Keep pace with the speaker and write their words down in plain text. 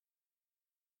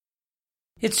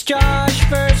It's Josh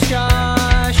versus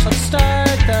Josh. Let's start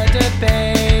the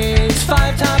debate.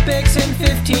 5 topics in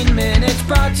 15 minutes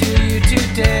brought to you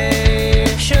today.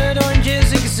 Should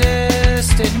oranges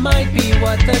exist? It might be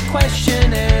what the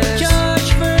question is.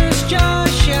 Josh versus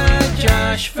Josh, yeah,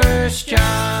 Josh versus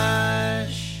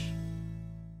Josh.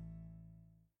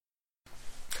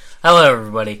 Hello,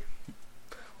 everybody.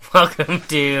 Welcome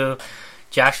to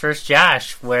Josh vs.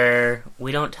 Josh, where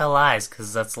we don't tell lies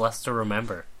because that's less to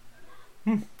remember.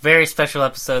 Very special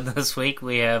episode this week.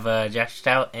 We have Josh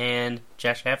Stout and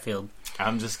Josh Hatfield.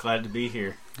 I'm just glad to be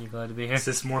here. You glad to be here? Is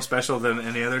this more special than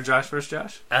any other Josh vs.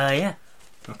 Josh? Yeah.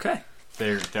 Okay.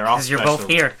 They're all special. Because you're both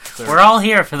here. We're all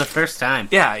here for the first time.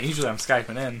 Yeah, usually I'm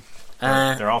Skyping in.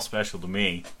 They're all special to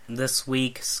me. This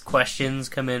week's questions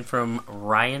come in from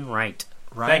Ryan Wright.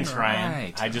 Thanks,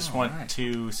 Ryan. I just want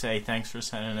to say thanks for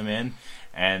sending them in.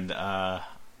 And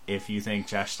if you think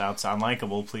Josh Stout's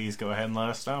unlikable, please go ahead and let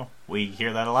us know. We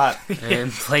hear that a lot. And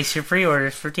place your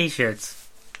pre-orders for t-shirts.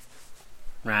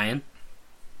 Ryan.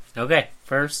 Okay,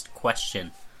 first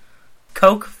question.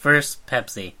 Coke versus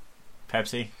Pepsi.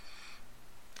 Pepsi.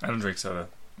 I don't drink soda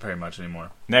very much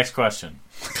anymore. Next question.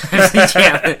 Pepsi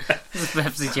challenge.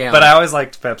 Pepsi challenge. But I always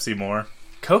liked Pepsi more.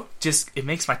 Coke it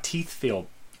makes my teeth feel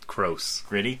gross.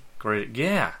 Gritty? Great.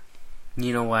 Yeah.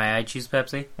 You know why I choose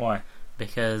Pepsi? Why?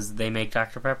 Because they make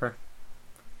Dr. Pepper.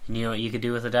 And you know what you could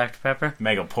do with a Dr. Pepper?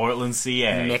 Mega Portland,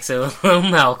 CA. Mix it with a little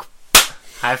milk.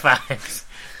 High fives.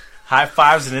 High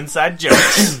fives and inside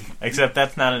jokes. Except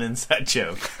that's not an inside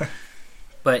joke.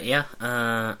 But yeah,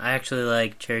 I actually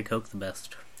like Cherry Coke the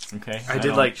best. Okay. I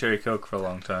did like Cherry Coke for a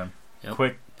long time. Yep.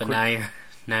 But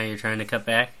now you're trying to cut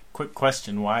back? Quick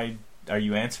question. Why are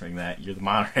you answering that? You're the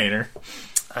moderator.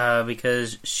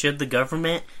 Because should the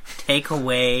government take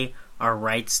away our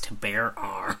rights to bear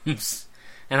arms?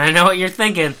 And I know what you're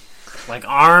thinking. Like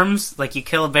arms? Like you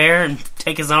kill a bear and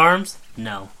take his arms?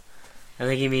 No. I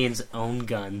think he means own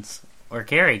guns. Or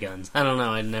carry guns. I don't know.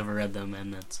 I'd never read the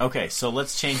amendments. Okay, so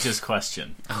let's change this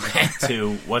question. Okay.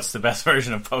 To what's the best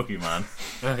version of Pokemon?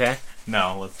 Okay.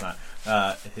 No, let's not.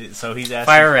 So he's asking...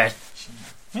 Fire Red.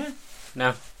 Yeah.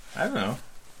 No. I don't know.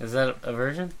 Is that a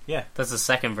version? Yeah. That's the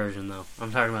second version, though.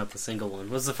 I'm talking about the single one.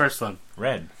 What's the first one?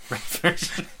 Red. Red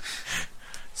version.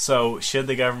 So, should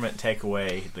the government take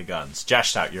away the guns? Josh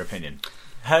Stout, your opinion.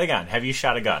 Had a gun. Have you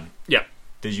shot a gun? Yeah.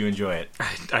 Did you enjoy it?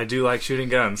 I do like shooting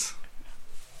guns.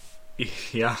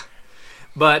 Yeah.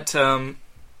 But,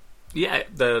 yeah,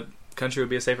 the country would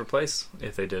be a safer place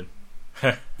if they did.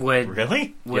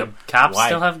 Really? Would cops Why?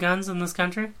 still have guns in this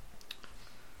country?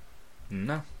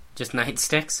 No. Just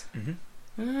nightsticks?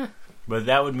 Mm-hmm. But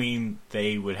that would mean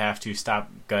they would have to stop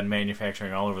gun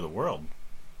manufacturing all over the world.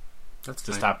 That's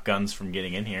to fine. stop guns from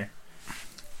getting in here.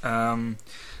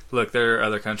 Look, there are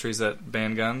other countries that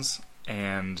ban guns,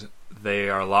 and they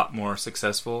are a lot more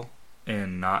successful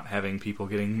in not having people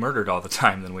getting murdered all the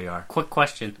time than we are. Quick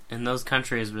question. In those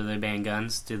countries where they ban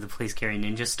guns, do the police carry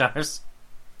ninja stars?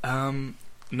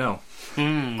 No.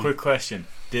 Quick question.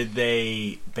 Did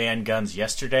they ban guns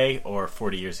yesterday or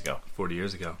 40 years ago? 40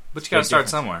 years ago. But you gotta start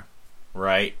somewhere.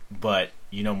 Right, but,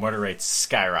 murder rates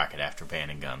skyrocket after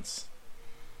banning guns.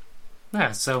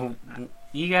 Yeah, so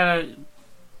you gotta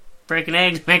break an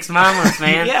egg to make some omelets,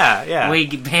 man. Yeah. We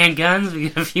ban guns, we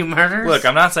get a few murders. Look,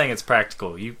 I'm not saying it's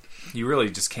practical. You really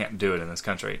just can't do it in this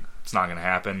country. It's not gonna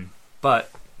happen.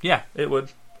 But, yeah, it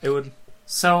would.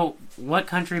 So, what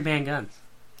country banned guns?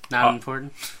 Not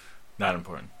important? Not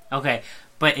important. Okay,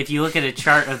 but if you look at a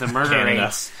chart of the murder Canada.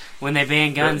 rates, when they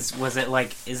banned guns,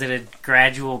 is it a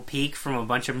gradual peak from a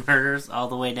bunch of murders all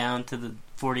the way down to the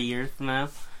 40 years from now?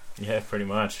 Yeah, pretty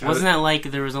much. Wasn't that like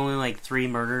there was only 3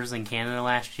 murders in Canada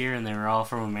last year and they were all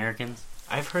from Americans?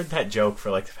 I've heard that joke for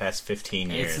the past 15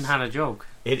 years. It's not a joke.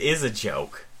 It is a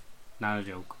joke. Not a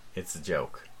joke. It's a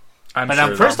joke.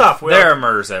 First off, there are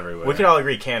murders everywhere. We can all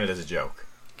agree Canada's a joke.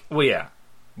 Well, yeah.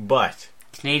 But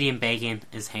Canadian bacon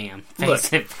is ham.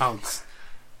 Face it, folks.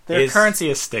 Their currency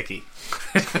is sticky.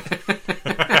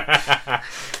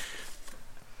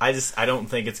 I don't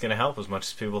think it's going to help as much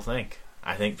as people think.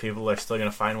 I think people are still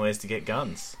going to find ways to get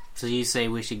guns. So you say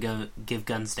we should give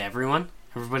guns to everyone?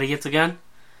 Everybody gets a gun?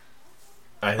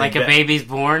 Like a baby's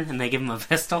born and they give them a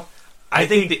pistol? I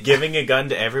think giving a gun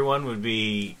to everyone would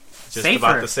be just safer.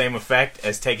 about the same effect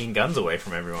as taking guns away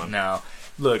from everyone. No.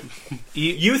 Look,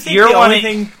 you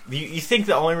think you think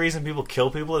the only reason people kill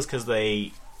people is because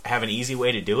they have an easy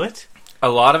way to do it? A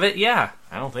lot of it, yeah.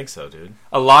 I don't think so, dude.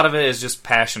 A lot of it is just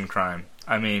passion crime.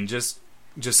 I mean, just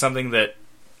something that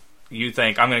you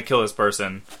think, I'm going to kill this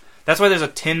person. That's why there's a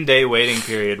 10-day waiting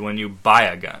period when you buy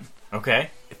a gun. Okay.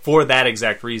 for that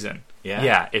exact reason.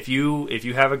 Yeah. If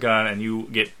you have a gun and you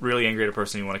get really angry at a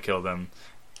person, you want to kill them,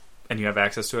 and you have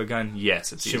access to a gun,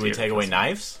 yes, it's Should we take away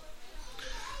knives?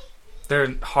 There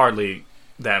are hardly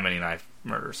that many knife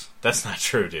murders. That's not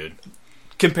true, dude.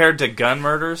 Compared to gun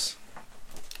murders?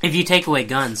 If you take away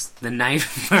guns, the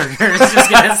knife murder is just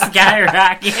going to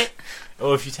skyrocket.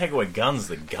 Oh, if you take away guns,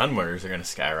 the gun murders are going to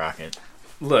skyrocket.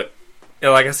 Look,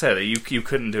 like I said, you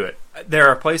couldn't do it. There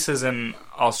are places in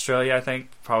Australia, I think,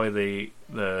 probably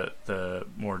the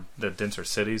denser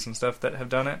cities and stuff that have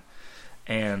done it,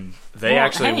 and they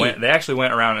actually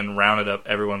went around and rounded up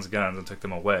everyone's guns and took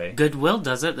them away. Goodwill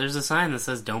does it. There's a sign that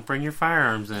says "Don't bring your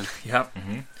firearms in." Yep.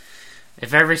 Mm-hmm.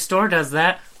 If every store does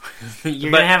that,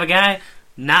 you're going to have a guy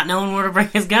not knowing where to bring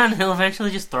his gun. He'll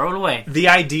eventually just throw it away. The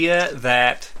idea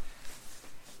that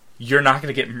you're not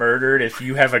going to get murdered if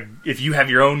you have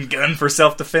your own gun for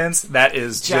self-defense,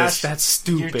 that's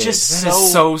stupid. You're just that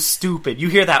is so stupid. You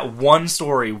hear that one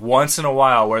story once in a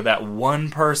while where that one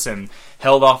person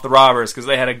held off the robbers because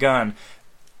they had a gun.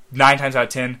 9 times out of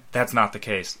 10, that's not the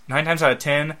case. 9 times out of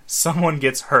 10, someone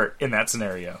gets hurt in that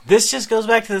scenario. This just goes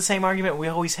back to the same argument we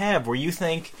always have, where you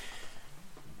think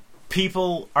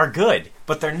people are good,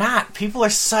 but they're not. People are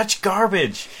such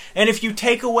garbage. And if you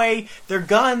take away their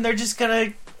gun, they're just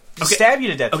going to stab you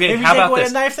to death. Okay, if you how take about away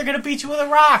this? a knife, they're going to beat you with a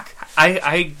rock.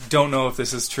 I don't know if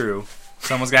this is true.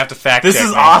 Someone's going to have to fact check This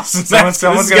is me. awesome. Someone's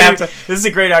going to have to... This is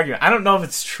a great argument. I don't know if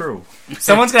it's true.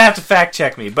 Someone's going to have to fact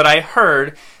check me. But I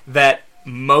heard that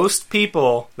most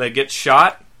people that get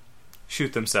shot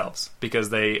shoot themselves because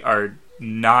they are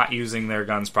not using their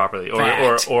guns properly,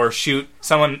 or shoot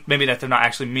someone maybe that they're not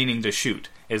actually meaning to shoot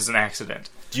is an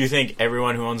accident. Do you think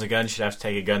everyone who owns a gun should have to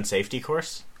take a gun safety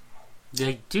course?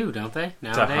 They do, don't they?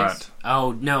 Nowadays? To hunt.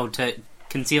 Oh, no, to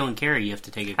conceal and carry, you have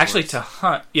to take a course. Actually, to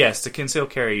hunt, yes, to conceal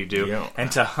carry you do,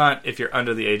 and to hunt if you're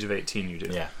under the age of 18 you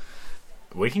do. Yeah.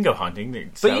 We can go hunting.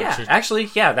 But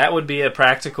that would be a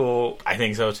practical... I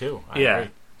think so too. I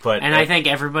agree. But I think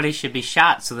everybody should be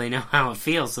shot so they know how it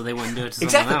feels, so they wouldn't do it to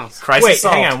someone else. Wait,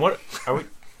 hang on. What are we?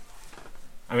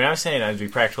 I mean, I was saying that'd be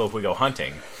practical if we go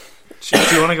hunting.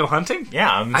 Do you want to go hunting?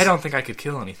 Yeah, I don't think I could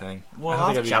kill anything. Well,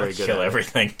 I don't think I'll kill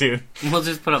everything, dude. We'll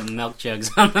just put up milk jugs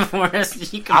on the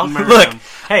forest. You can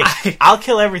I'll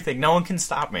kill everything. No one can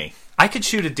stop me. I could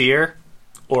shoot a deer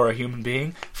or a human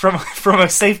being from a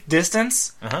safe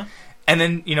distance, and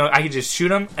then I could just shoot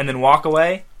them and then walk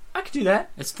away. I could do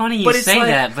that. It's funny you say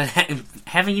that, but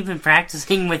haven't you been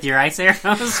practicing with your ice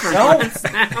arrows for months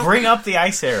now? Bring up the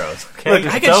ice arrows. Okay?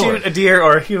 Look, I could shoot a deer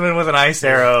or a human with an ice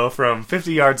arrow from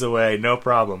 50 yards away, no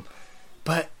problem.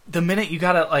 But the minute you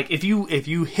gotta if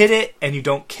you hit it and you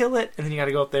don't kill it, and then you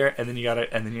gotta go up there and then you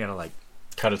gotta like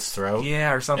cut its throat,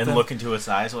 or something, and look into its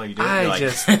eyes while you do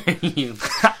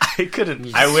it. I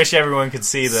couldn't. I wish everyone could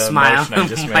see the motion I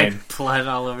just made. Blood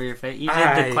all over your face. You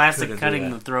did the classic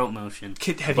cutting the throat motion.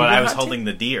 But I was holding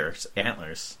the deer's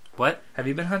antlers. What? Have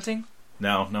you been hunting?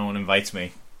 No one invites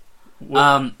me.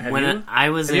 I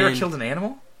was have you ever killed an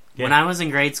animal? When I was in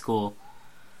grade school,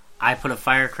 I put a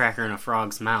firecracker in a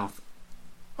frog's mouth.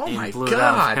 Oh my blew god! It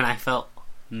up, and I felt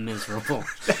miserable.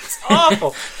 That's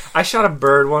awful. I shot a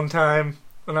bird one time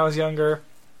when I was younger.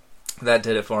 That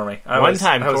did it for me. One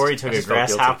time, Corey took a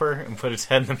grasshopper and put its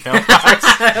head in the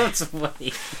mailbox. That's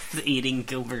funny. Eating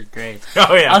Gilbert Grape.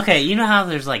 Oh, yeah. Okay, you know how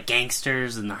there's,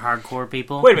 gangsters and the hardcore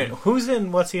people? Wait a minute. Who's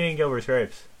in What's Eating Gilbert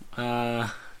Grapes?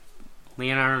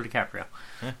 Leonardo DiCaprio.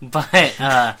 Huh? But,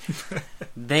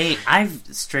 I've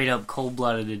straight up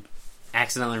cold-blooded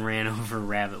accidentally ran over a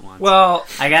rabbit once. Well,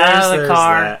 I got out of the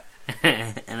car,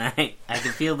 and I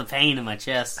could feel the pain in my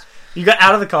chest. You got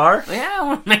out of the car? Yeah, I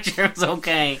want to make sure it was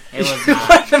okay. It was not. You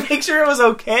wanted to make sure it was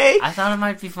okay? I thought it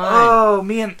might be fine. Oh,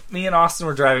 me and Austin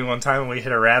were driving one time and we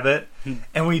hit a rabbit,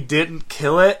 and we didn't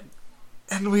kill it,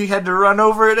 and we had to run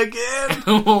over it again.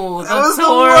 Oh, that was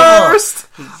horrible. The worst.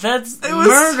 That's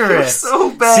murderous. It was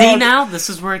so bad. See, now, this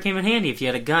is where it came in handy. If you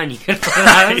had a gun, you could put it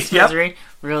out of its misery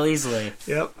real easily.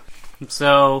 Yep.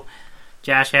 So...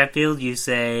 Josh Hatfield, you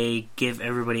say give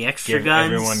everybody extra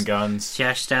guns. Give everyone guns.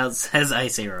 Josh Stout says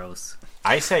ice arrows.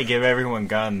 I say give everyone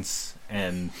guns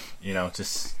and,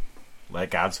 just let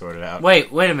God sort it out.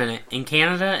 Wait a minute. In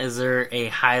Canada, is there a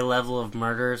high level of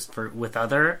murders with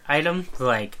other items?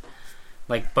 Like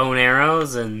bow and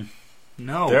arrows and...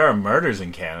 No. There are murders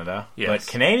in Canada, yes.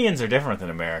 But Canadians are different than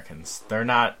Americans. They're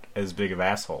not as big of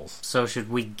assholes. So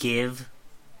should we give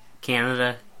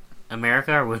Canada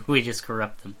America, or would we just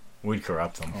corrupt them? We'd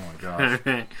corrupt them. Oh my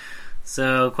gosh.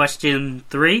 So, question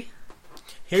 3.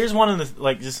 Here's one of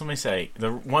the, just let me say,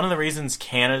 one of the reasons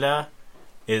Canada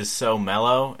is so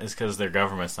mellow is because their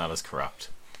government's not as corrupt.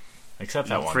 Except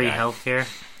that one free guy. healthcare.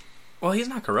 Well, he's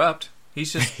not corrupt.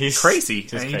 He's just He's crazy.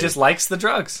 just and he crazy. just likes the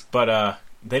drugs. But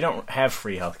they don't have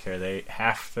free healthcare. They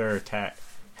half their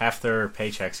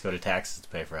paychecks go to taxes to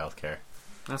pay for healthcare.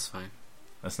 That's fine.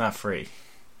 That's not free.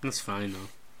 That's fine, though.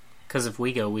 Because if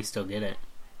we go, we still get it.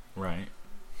 Right.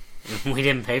 We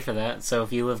didn't pay for that, so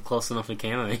if you live close enough to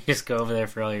Canada, you just go over there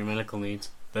for all your medical needs.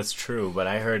 That's true, but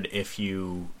I heard if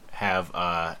you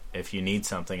need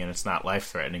something and it's not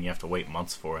life-threatening, you have to wait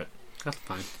months for it. That's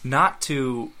fine. Not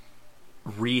to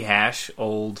rehash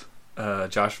old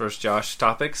Josh vs. Josh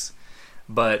topics,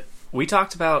 but we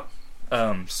talked about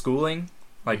schooling,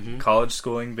 like college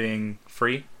schooling being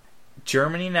free.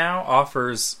 Germany now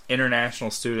offers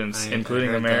international students, including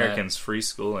heard Americans, free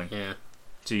schooling. Yeah.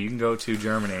 So you can go to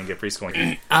Germany and get free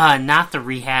schooling. Not the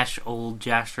rehash old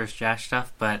Josh vs. Josh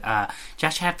stuff, but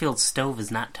Josh Hatfield's stove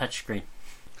is not touchscreen.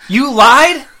 You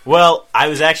lied? Well, I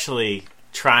was actually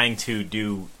trying to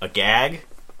do a gag,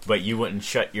 but you wouldn't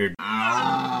shut your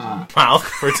mouth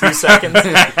for 2 seconds,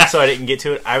 so I didn't get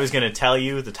to it. I was going to tell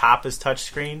you the top is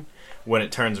touchscreen. When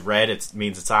it turns red, it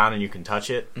means it's on and you can touch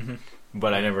it. Mm-hmm.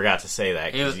 But I never got to say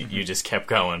that because you just kept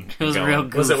going. It was real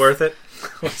goof. Was it worth it?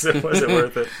 Was it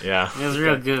worth it? Yeah. It was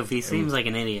real goof. He seems like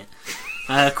an idiot.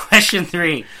 Question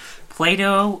 3.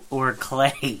 Play-Doh or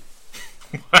clay?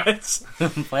 What?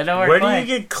 Play-Doh or Where clay?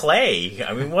 do you get clay?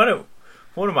 I mean, what am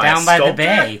I? Down a by the sculptor?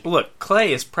 bay. Look,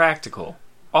 clay is practical.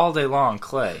 All day long,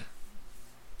 clay.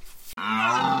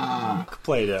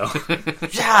 Play-Doh.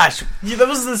 Josh, that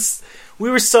was this. We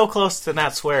were so close to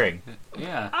not swearing.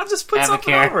 Yeah. I'll just put Have a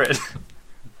something care. over it.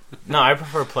 No, I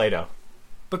prefer Play-Doh.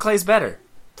 But clay's better.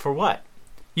 For what?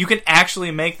 You can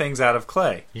actually make things out of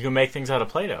clay. You can make things out of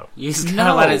Play-Doh. You just gotta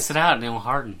No. let it sit out and it will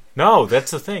harden. No,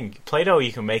 that's the thing. Play-Doh,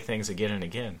 you can make things again and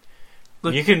again.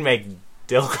 Look- You can make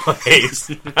dill clays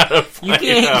out of You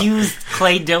Play-Doh. can't use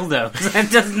clay dildos. That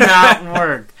does not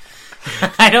work.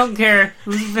 I don't care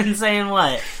who's been saying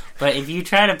what, but if you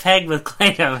try to peg with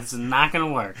Play-Doh, it's not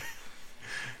gonna work.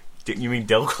 You mean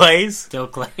dill clays? Dill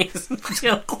clays.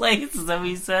 Dill clays, is that what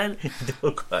you said?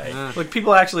 Dill clay. Look,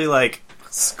 people actually,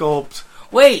 sculpt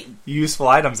Wait, useful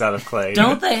items out of clay.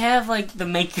 don't they have, the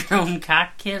make-your-own cock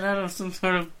kit out of some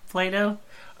sort of Play-Doh?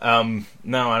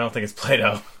 No, I don't think it's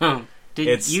Play-Doh. Oh, did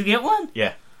It's- you get one?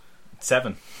 Yeah.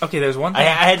 7. Okay, there's one I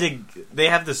thing. had to... They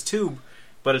have this tube,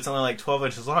 but it's only 12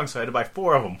 inches long, so I had to buy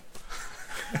 4 of them.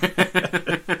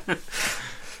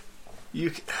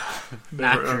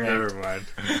 Not correct. Never mind.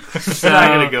 So, We're not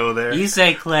going to go there. You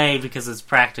say clay because it's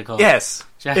practical. Yes.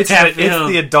 Jack It's Hatfield.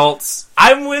 the adults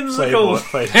I'm whimsical.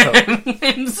 Play-Doh.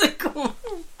 Whimsical.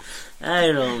 I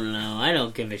don't know. I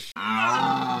don't give a shit.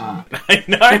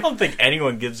 I don't think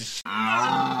anyone gives a shit.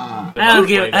 I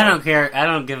don't care. I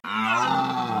don't give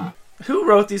Who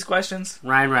wrote these questions?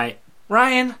 Ryan Wright.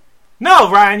 Ryan?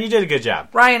 No, Ryan, you did a good job.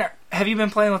 Ryan, have you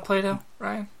been playing with Play-Doh?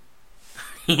 Ryan?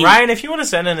 Ryan, if you want to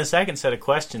send in a second set of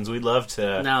questions, we'd love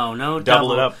to No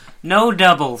double it up. No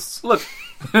doubles. Look.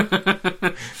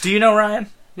 Do you know Ryan?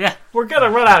 Yeah. We're going to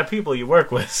run out of people you work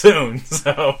with soon,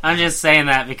 so... I'm just saying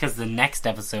that because the next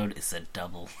episode is a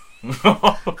double.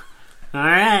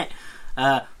 Alright.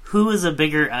 Who is a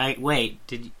bigger... Wait,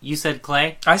 you said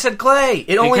clay? I said clay.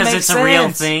 It only Because makes it's sense. a real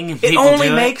thing and It people only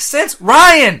do it? makes sense.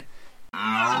 Ryan!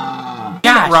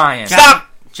 Josh. Ryan. Stop!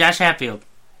 Josh Hatfield.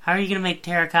 How are you going to make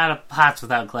terracotta pots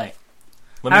without clay?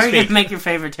 Let How me are you going speak. to make your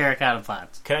favorite terracotta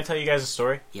pots? Can I tell you guys a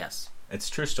story? Yes. It's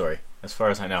a true story, as far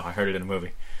as I know. I heard it in a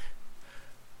movie.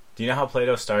 Do you know how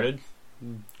Play-Doh started?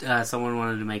 Someone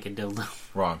wanted to make a dildo.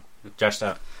 Wrong. Josh,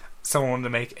 stop. Someone wanted to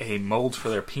make a mold for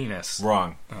their penis.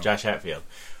 Wrong. Oh. Josh Hatfield.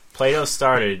 Play-Doh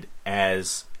started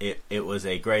as it was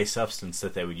a gray substance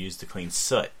that they would use to clean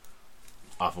soot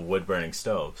off of wood-burning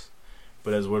stoves.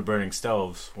 But as wood-burning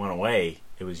stoves went away,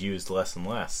 it was used less and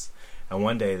less. And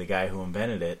one day, the guy who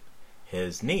invented it,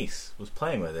 his niece, was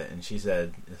playing with it, and she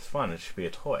said, "It's fun, it should be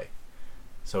a toy."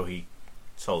 So he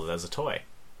sold it as a toy.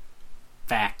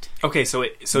 Fact. Okay, so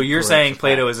you're Correct. saying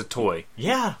Play-Doh is a toy.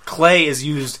 Yeah. Clay is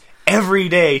used every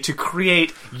day to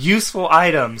create useful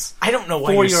items. I don't know why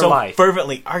For you're your so life.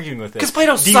 fervently arguing with this. 'Cause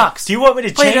Play-Doh Do you- sucks. Do you want me to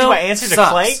change Play-Doh my answer to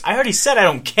sucks. clay? I already said I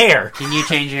don't care. Can you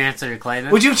change your answer to clay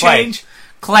then? Would you Clay. change?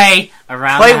 Clay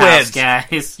around Clay the house, wins.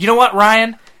 guys. You know what,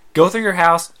 Ryan? Go through your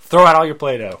house, throw out all your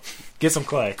Play-Doh. Get some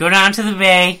clay. Go down to the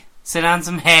bay, sit on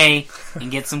some hay, and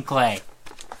get some clay.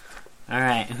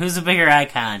 Alright, who's a bigger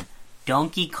icon?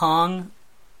 Donkey Kong?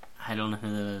 I don't know who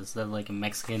that is. Is that like a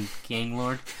Mexican gang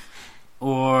lord?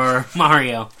 Or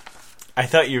Mario? I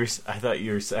thought you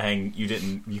were saying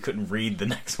you couldn't read the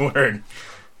next word.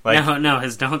 No,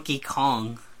 his Donkey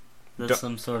Kong. That's Do-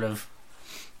 some sort of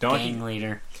Donkey. gang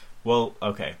leader. Well,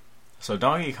 okay. So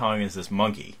Donkey Kong is this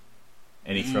monkey,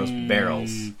 and he throws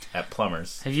barrels at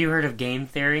plumbers. Have you heard of game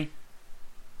theory?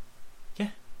 Yeah.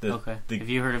 Okay. Have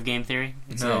you heard of game theory?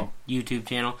 It's No. a YouTube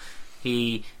channel.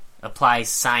 He applies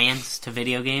science to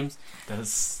video games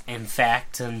and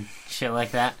facts and shit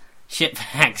like that. Shit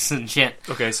facts and shit.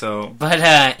 Okay, so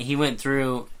But he went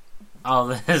through all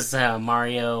this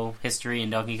Mario history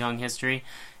and Donkey Kong history,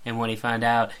 and what he found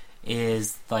out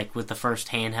is, like, with the first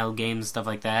handheld games and stuff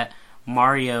like that,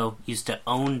 Mario used to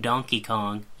own Donkey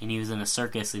Kong, and he was in a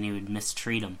circus, and he would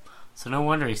mistreat him. So no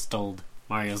wonder he stole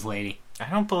Mario's lady. I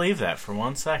don't believe that for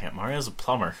 1 second. Mario's a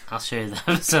plumber. I'll show you the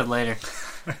episode later.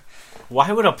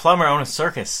 Why would a plumber own a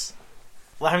circus?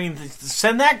 Well, I mean,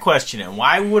 send that question in.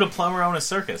 Why would a plumber own a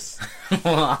circus?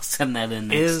 Well, I'll send that in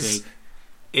next week.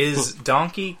 Is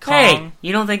Donkey Kong... Hey,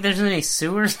 you don't think there's any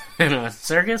sewers in a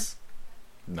circus?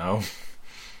 No.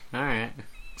 Alright.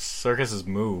 Circuses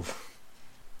move.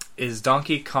 Is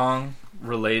Donkey Kong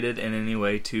related in any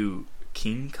way to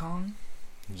King Kong?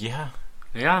 Yeah.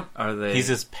 Yeah. Are they... He's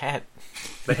his pet.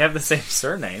 They have the same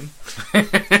surname.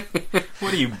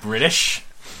 What are you, British?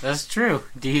 That's true.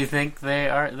 Do you think they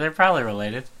are? They're probably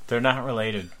related. They're not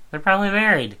related. They're probably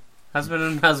married. Husband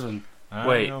and husband.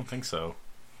 I don't think so.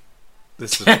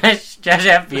 This is... Josh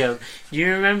Hatfield, do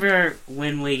you remember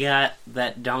when we got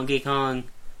that Donkey Kong,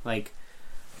 like,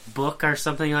 book or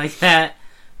something like that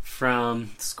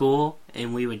from school,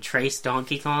 and we would trace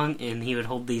Donkey Kong, and he would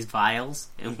hold these vials,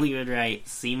 and we would write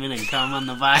semen and cum on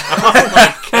the vials? Oh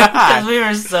my god! Because we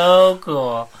were so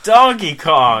cool. Donkey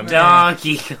Kong!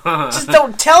 Donkey Kong. Just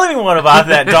don't tell anyone about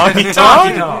that, Donkey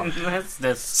Kong! That's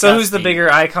disgusting. So who's the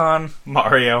bigger icon?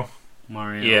 Mario.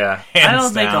 Mario. Yeah. I Hands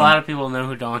don't think a down. lot of people know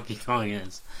who Donkey Kong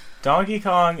is. Donkey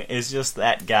Kong is just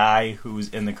that guy who's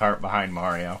in the cart behind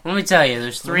Mario. Let me tell you,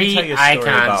 there's Let me three tell you a story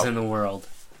icons about- in the world.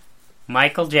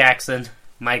 Michael Jackson,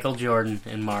 Michael Jordan,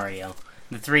 and Mario.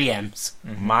 The three M's.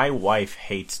 My wife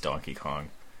hates Donkey Kong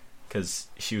because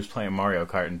she was playing Mario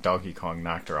Kart and Donkey Kong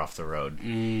knocked her off the road.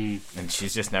 And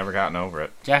she's just never gotten over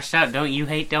it. Josh Stout, don't you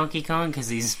hate Donkey Kong because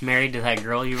he's married to that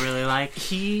girl you really like?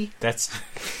 He That's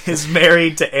is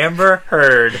married to Amber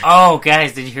Heard. Oh,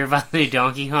 guys, did you hear about the new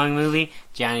Donkey Kong movie?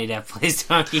 Johnny Depp plays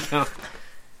Donkey Kong.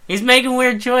 He's making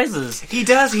weird choices. He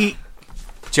does,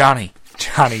 Johnny,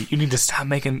 you need to stop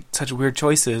making such weird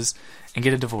choices and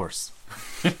get a divorce.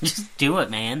 Just do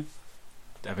it, man.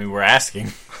 I mean, we're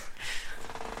asking.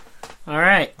 All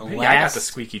right. Hey, I got the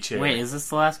squeaky chair. Wait, is this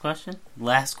the last question?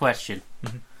 Last question.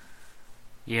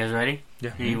 You guys ready?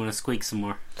 Yeah. Or you want to squeak some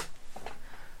more?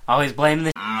 Always blame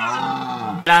the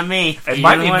on me. It You're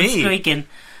might the be one me. squeaking.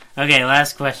 Okay,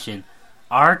 last question.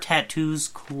 Are tattoos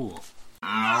cool?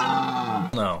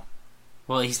 No.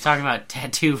 Well, he's talking about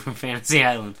Tattoo from Fantasy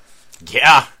Island.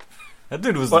 Yeah. That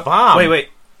dude was the What? bomb. Wait.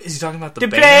 Is he talking about the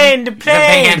plane, the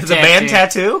plane. The band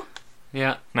tattoo?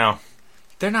 Yeah. No.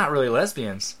 They're not really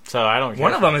lesbians. So I don't care.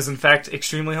 One of them is, in fact,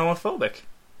 extremely homophobic.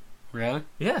 Really?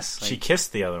 Yes. She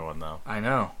kissed the other one, though. I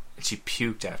know. And she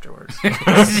puked afterwards.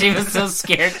 She was so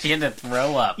scared she had to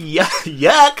throw up.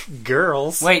 Yuck,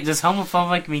 girls. Wait, does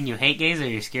homophobic mean you hate gays or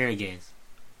you're scared of gays?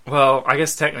 Well, I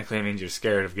guess technically it means you're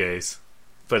scared of gays.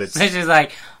 But it's... So she's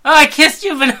like, oh, I kissed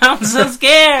you, but I'm so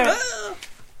scared.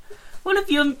 What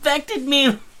if you infected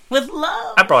me with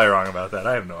love? I'm probably wrong about that.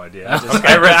 I have no idea. Okay.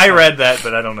 I read that,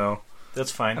 but I don't know.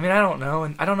 That's fine. I mean, I don't know.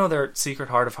 And I don't know their secret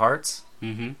heart of hearts.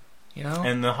 Mm-hmm. You know?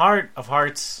 And the heart of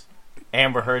hearts,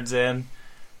 Amber Heard's in.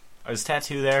 Is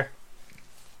Tattoo there?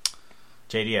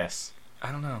 JDS.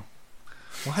 I don't know.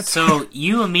 What? So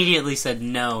you immediately said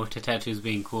no to tattoos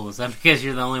being cool. Is that because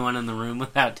you're the only one in the room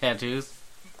without tattoos?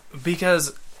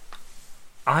 Because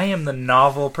I am the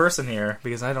novel person here,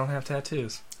 because I don't have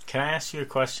tattoos. Can I ask you a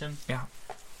question? Yeah.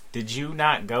 Did you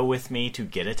not go with me to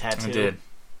get a tattoo?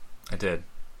 I did.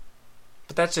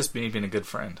 But that's just me being a good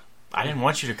friend. I didn't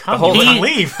want you to come. The whole You time-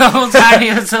 didn't leave. The whole time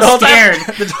he was so scared.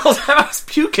 The whole time I was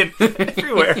puking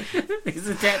everywhere. He's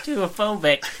a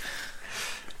tattoo-phobic.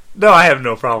 No, I have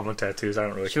no problem with tattoos. I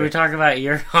don't really Should we talk about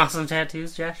your awesome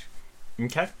tattoos, Josh?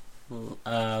 Okay.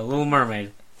 Little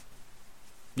Mermaid.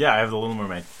 Yeah, I have the Little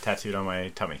Mermaid tattooed on my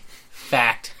tummy.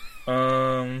 Fact.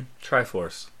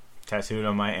 Triforce. Tattooed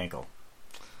on my ankle.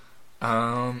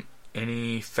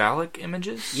 Any phallic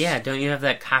images? Yeah, don't you have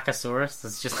that Cockosaurus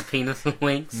that's just a penis and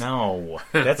wings? No,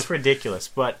 that's ridiculous.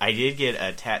 But I did get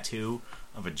a tattoo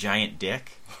of a giant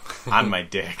dick on my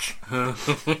dick.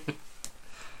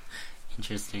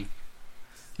 Interesting.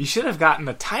 You should have gotten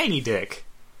a tiny dick.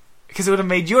 Because it would have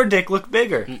made your dick look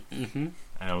bigger. Mm-hmm.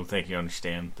 I don't think you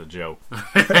understand the joke.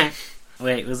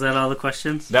 Wait, was that all the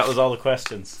questions? That was all the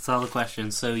questions. That's all the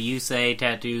questions. So you say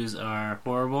tattoos are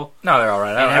horrible, No, they're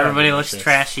alright. and everybody looks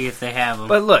trashy if they have them.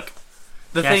 But look,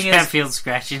 the Josh thing is, Hatfield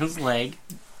scratching his leg.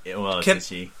 Yeah, well, it's Can-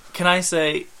 itchy. can I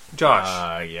say,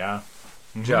 Josh? Yeah.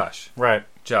 Josh. Right.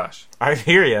 Josh. I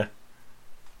hear you.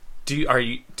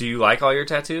 Do you like all your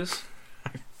tattoos?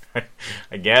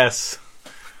 I guess.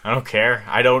 I don't care.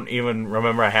 I don't even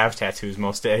remember I have tattoos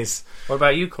most days. What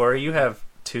about you, Corey? You have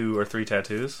 2 or 3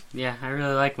 tattoos. Yeah, I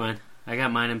really like mine. I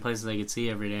got mine in places I could see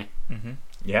every day. Mm-hmm.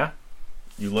 Yeah?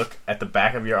 You look at the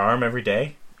back of your arm every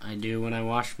day? I do when I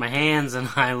wash my hands and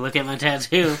I look at my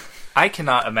tattoo. I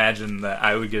cannot imagine that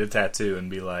I would get a tattoo and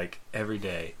be like, every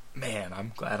day, man,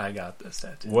 I'm glad I got this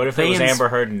tattoo. What if it was Amber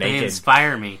Heard They naked?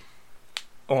 inspire me.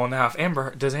 Well, now,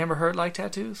 if does Amber Heard like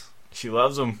tattoos? She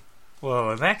loves them.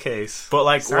 Well, in that case, But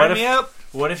like, sign me up.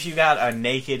 what if you got a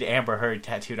naked Amber Heard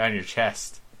tattooed on your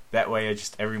chest? That way,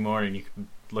 just every morning you can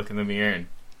look in the mirror and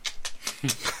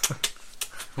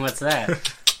What's that?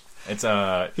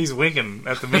 it's He's winking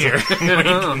at the mirror.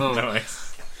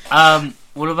 noise.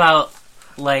 What about,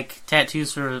 like,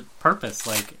 tattoos for purpose?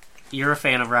 Like, you're a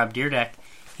fan of Rob Dyrdek.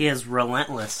 He has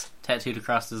Relentless tattooed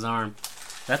across his arm.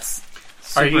 That's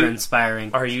super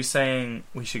inspiring. Are you saying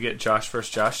we should get Josh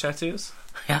vs. Josh tattoos?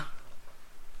 Yeah.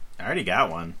 I already got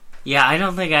one. Yeah, I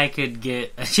don't think I could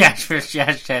get a Josh vs.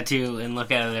 Josh tattoo and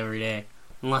look at it every day.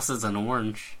 Unless it's an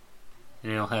orange.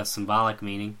 And it'll have symbolic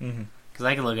meaning. Mm-hmm. Because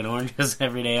I can look at oranges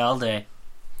every day, all day.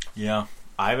 Yeah.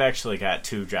 I've actually got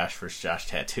 2 Josh vs. Josh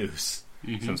tattoos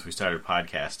since we started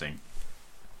podcasting.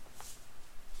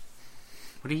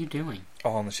 What are you doing?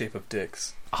 All in the shape of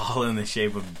dicks. All in the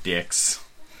shape of dicks.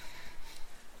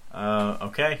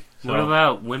 Okay. So, What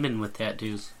about women with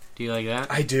tattoos? Do you like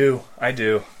that? I do.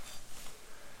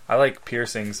 I like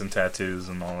piercings and tattoos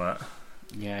and all that.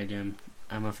 Yeah, I do.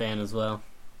 I'm a fan as well.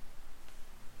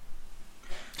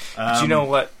 But you know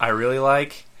what I really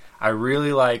like? I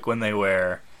really like when they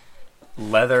wear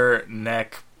leather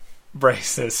neck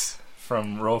braces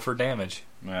from Roll for Damage.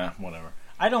 Whatever.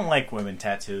 I don't like women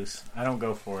tattoos. I don't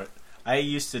go for it. I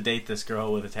used to date this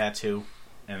girl with a tattoo,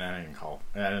 and I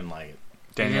didn't like it.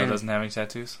 Danielle Yeah. doesn't have any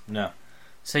tattoos? No.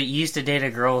 So you used to date a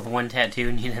girl with one tattoo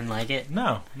and you didn't like it?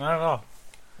 No, not at all.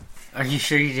 Are you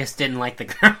sure you just didn't like the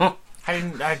girl?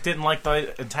 I didn't like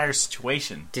the entire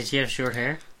situation. Did she have short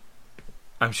hair?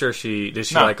 I'm sure did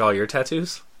she No. like all your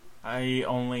tattoos? I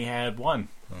only had one.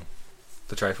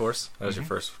 The Triforce? That was your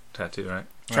first tattoo, right?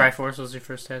 Right. Triforce was your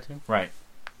first tattoo? Right.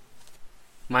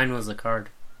 Mine was a card.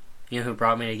 You know who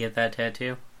brought me to get that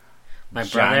tattoo? My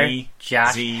Johnny brother,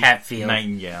 Josh Z. Hatfield.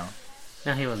 Nightingale.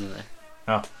 No, he wasn't there.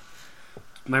 Oh.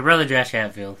 My brother, Josh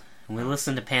Hatfield. And we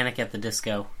listened to Panic at the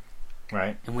Disco.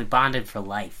 Right. And we bonded for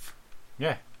life.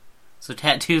 Yeah. So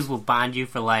tattoos will bond you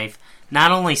for life.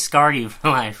 Not only scar you for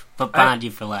life, but bond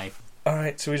you for life.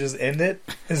 Alright, should we just end it?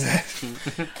 Is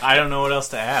that... I don't know what else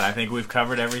to add. I think we've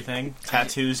covered everything.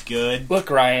 Tattoos, good. Look,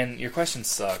 Ryan, your question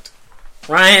sucked.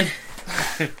 Ryan!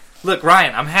 Look,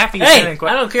 Ryan, I'm happy you're Hey! sending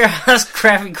I don't care how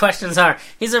crappy questions are.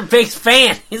 He's our big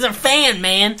fan. He's a fan,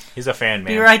 man. He's a fan,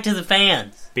 man. Be right to the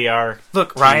fans. BR.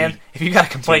 Look, Ryan, if you got a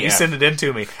complaint, you TF. send it in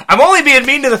to me. I'm only being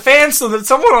mean to the fans so that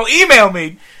someone will email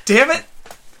me. Damn it!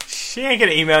 She ain't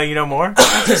gonna email you no more.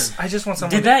 I just want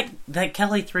someone. Did that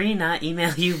Kelly 3 not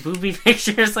email you booby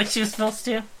pictures like she was supposed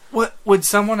to? What would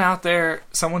someone out there,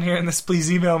 someone hearing this,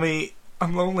 please email me?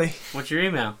 I'm lonely. What's your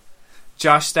email?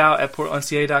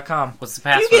 JoshStout@portlandca.com. What's the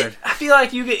password? I feel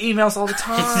like you get emails all the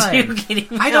time. You get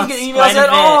emails I don't get emails quite a at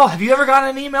bit. all. Have you ever gotten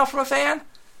an email from a fan?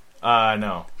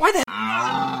 No. Why the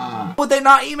would they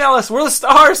not email us? We're the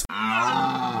stars.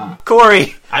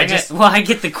 Corey. I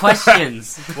get the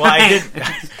questions.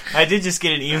 I did just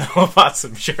get an email about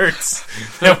some shirts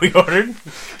that we ordered.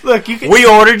 Look, you can. We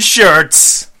ordered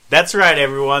shirts. That's right,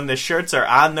 everyone. The shirts are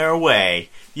on their way.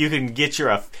 You can get your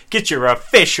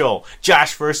official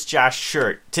Josh vs. Josh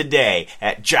shirt today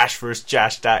at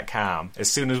joshvsjosh.com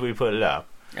as soon as we put it up.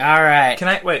 All right.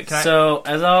 So,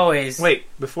 as always... Wait,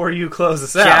 before you close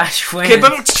this out. Josh wins. Okay,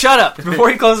 but shut up. Before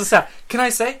you close this out. Can I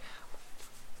say,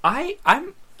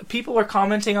 people are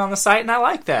commenting on the site, and I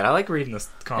like that. I like reading the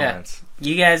comments. Yeah.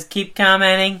 You guys keep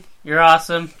commenting. You're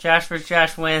awesome. Josh vs.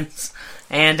 Josh wins.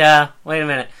 And, wait a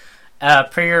minute.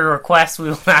 Per your request, we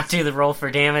will not do the Roll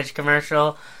for Damage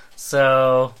commercial.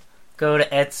 So, go to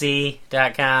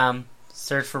Etsy.com,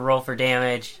 search for Roll for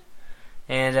Damage,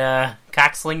 and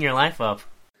cocksling your life up.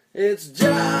 It's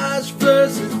Josh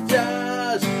versus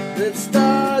Josh. Let's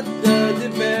start the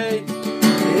debate.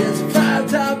 It's 5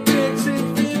 topics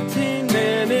in 15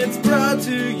 minutes brought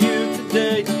to you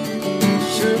today.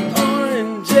 Should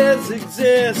oranges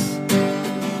exist?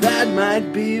 That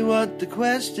might be what the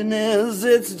question is.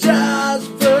 It's Josh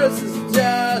versus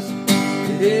Josh.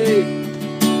 Hey.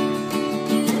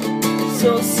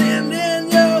 So send in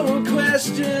your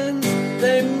questions.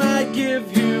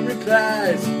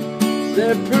 replies.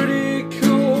 They're pretty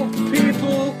cool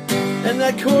people, and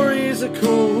that Corey's a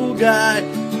cool guy.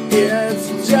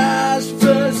 It's Josh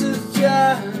versus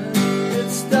Josh.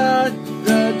 Let's start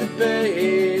the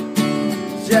debate.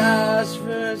 Josh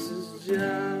versus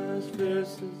Josh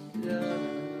versus Josh.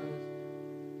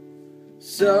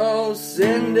 So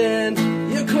send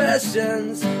in your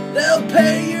questions, they'll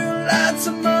pay you lots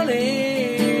of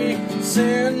money.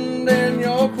 Send in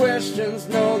your questions,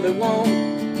 no they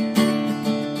won't.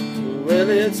 Well,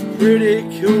 it's pretty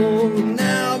cool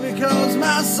now because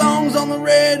my song's on the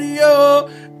radio.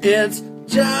 It's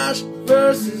Josh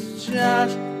versus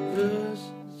Josh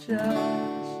versus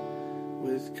Josh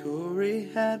with Corey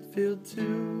Hatfield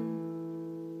too.